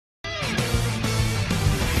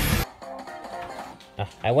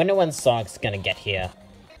I wonder when Sonic's gonna get here.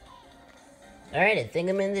 Alright, I think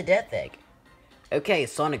I'm in the death egg. Okay,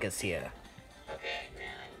 Sonic is here. Okay, man,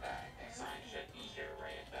 I'm back. Sonic should be here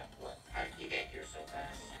right about what? How did you get here so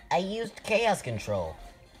fast? I used chaos control.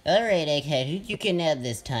 Alright, Egghead, who'd you kidnap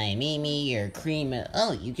this time? Amy or Cream?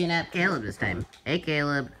 Oh, you kidnapped Caleb this time. Hey,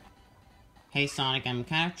 Caleb. Hey Sonic, I'm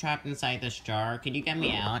kind of trapped inside this jar. Could you get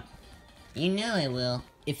me out? You know I will.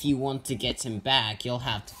 If you want to get him back, you'll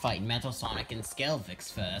have to fight Metal Sonic and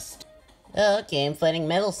Scalefix first. Oh, okay, I'm fighting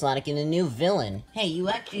Metal Sonic and a new villain. Hey, you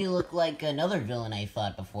actually look like another villain I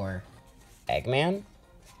fought before. Eggman?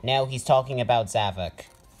 No, he's talking about Zavok.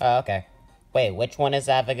 Oh, okay. Wait, which one is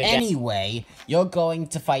Zavok again? Anyway, you're going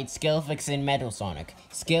to fight Scalefix and Metal Sonic.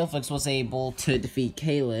 Scalefix was able to defeat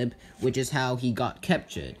Caleb, which is how he got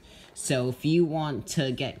captured. So if you want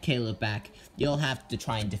to get Caleb back, you'll have to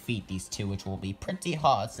try and defeat these two, which will be pretty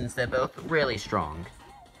hard since they're both really strong.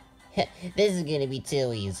 This is gonna be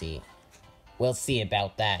too easy. We'll see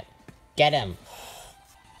about that. Get him.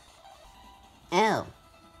 Ow.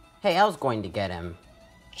 Hey, I was going to get him.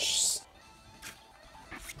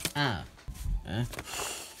 Ah.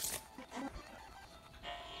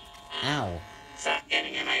 Ow. Stop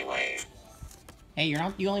getting in my way. Hey, you're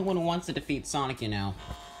not the only one who wants to defeat Sonic, you know.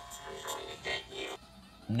 I'm going to get you.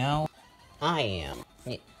 No, I am.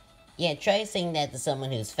 Yeah, try saying that to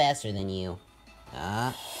someone who's faster than you.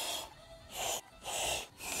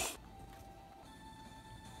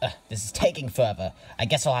 This is taking forever. I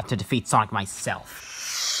guess I'll have to defeat Sonic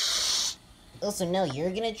myself. Also, no, you're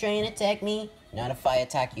gonna try and attack me? Not if I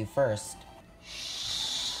attack you first.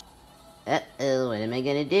 Uh-oh, what am I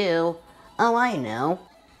gonna do? Oh, I know.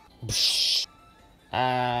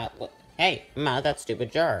 Hey, I'm out of that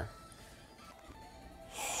stupid jar.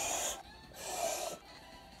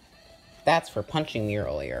 That's for punching me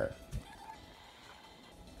earlier.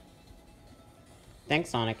 Thanks,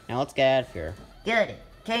 Sonic. Now let's get out of here. Got it.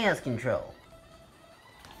 Chaos control.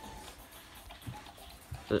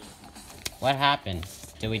 What happened?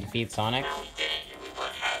 Did we defeat Sonic? No, we didn't. We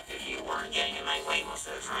would have if you weren't getting in my way most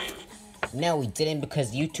of the time. No, we didn't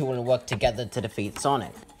because you two will work together to defeat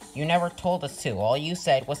Sonic. You never told us to. All you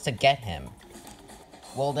said was to get him.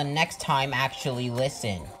 Well, the next time, actually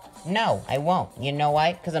listen. No, I won't. You know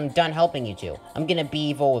why? Because I'm done helping you two. I'm gonna be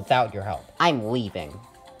evil without your help. I'm leaving.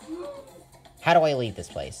 How do I leave this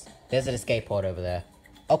place? There's an escape pod over there.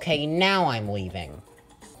 Okay, now I'm leaving.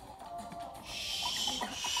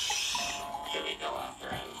 Should we go after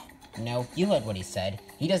him? No, you heard what he said.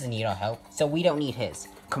 He doesn't need our help, so we don't need his.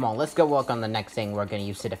 Come on, let's go work on the next thing we're gonna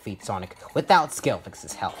use to defeat Sonic without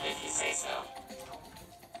Scalefix's help. If you